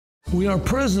We are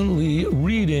presently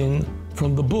reading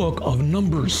from the book of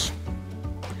Numbers.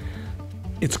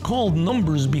 It's called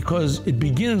Numbers because it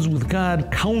begins with God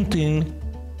counting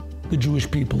the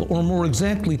Jewish people, or more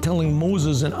exactly telling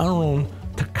Moses and Aaron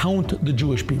to count the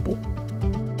Jewish people.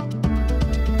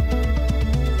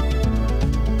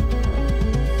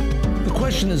 The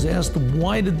question is asked,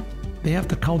 why did they have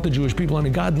to count the Jewish people? I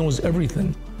mean, God knows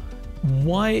everything.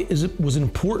 Why was it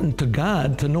important to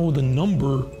God to know the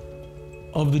number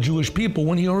of the Jewish people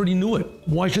when he already knew it?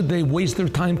 Why should they waste their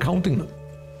time counting them?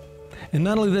 And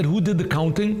not only that, who did the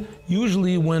counting?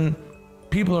 Usually when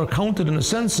people are counted in a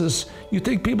census, you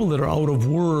take people that are out of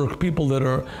work, people that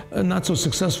are not so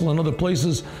successful in other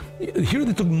places. Here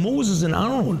they took Moses and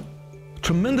Aaron. A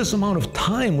tremendous amount of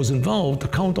time was involved to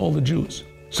count all the Jews.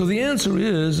 So the answer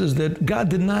is that God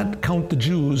did not count the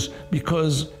Jews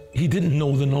because he didn't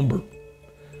know the number.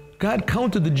 God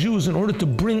counted the Jews in order to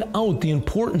bring out the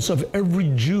importance of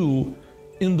every Jew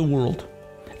in the world.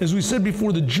 As we said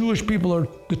before, the Jewish people are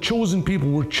the chosen people.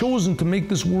 We're chosen to make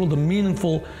this world a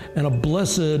meaningful and a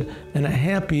blessed and a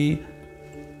happy,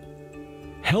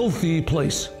 healthy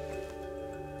place.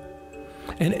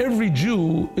 And every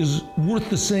Jew is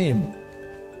worth the same.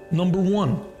 Number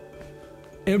one,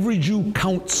 every Jew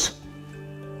counts.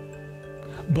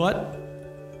 But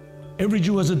every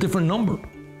Jew has a different number.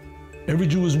 Every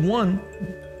Jew is one,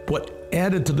 but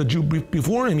added to the Jew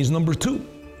before him, he's number two.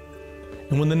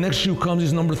 And when the next Jew comes,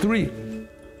 he's number three.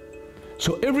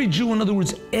 So every Jew, in other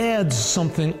words, adds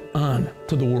something on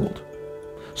to the world.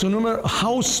 So no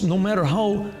matter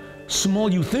how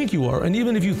small you think you are, and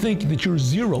even if you think that you're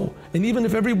zero, and even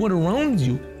if everyone around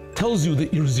you tells you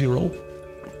that you're zero,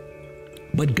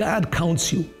 but God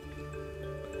counts you,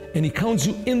 and he counts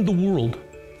you in the world.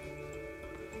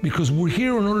 Because we're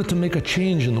here in order to make a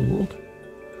change in the world,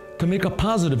 to make a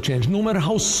positive change, no matter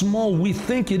how small we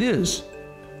think it is.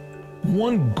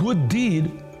 One good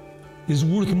deed is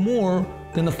worth more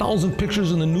than 1,000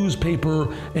 pictures in the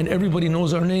newspaper and everybody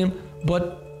knows our name,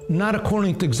 but not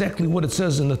according to exactly what it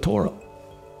says in the Torah.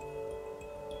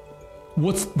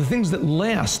 What's the things that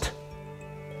last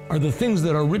are the things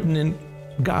that are written in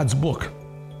God's book.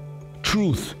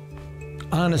 Truth,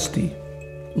 honesty,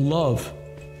 love,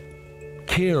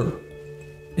 care,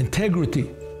 integrity,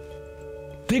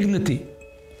 dignity.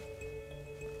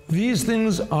 These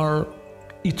things are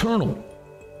eternal,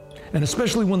 and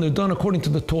especially when they're done according to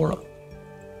the Torah.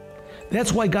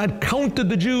 That's why God counted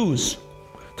the Jews,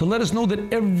 to let us know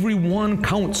that everyone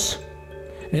counts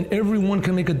and everyone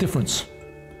can make a difference.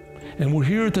 And we're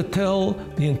here to tell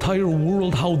the entire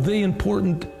world how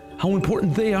important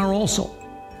they are also.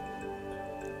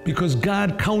 Because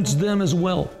God counts them as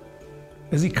well,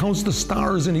 as he counts the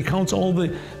stars and he counts all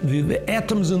the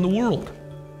atoms in the world.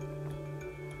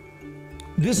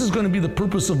 This is going to be the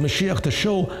purpose of Mashiach, to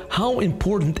show how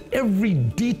important every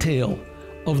detail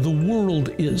of the world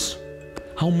is,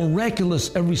 how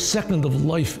miraculous every second of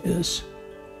life is.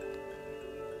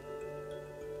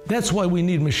 That's why we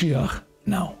need Mashiach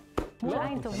now.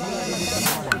 Moment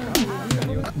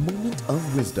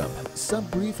of Wisdom,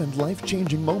 sub-brief and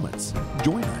life-changing moments.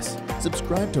 Join us.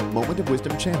 Subscribe to Moment of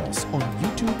Wisdom channels on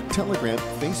YouTube, Telegram,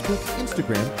 Facebook,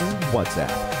 Instagram, and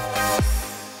WhatsApp.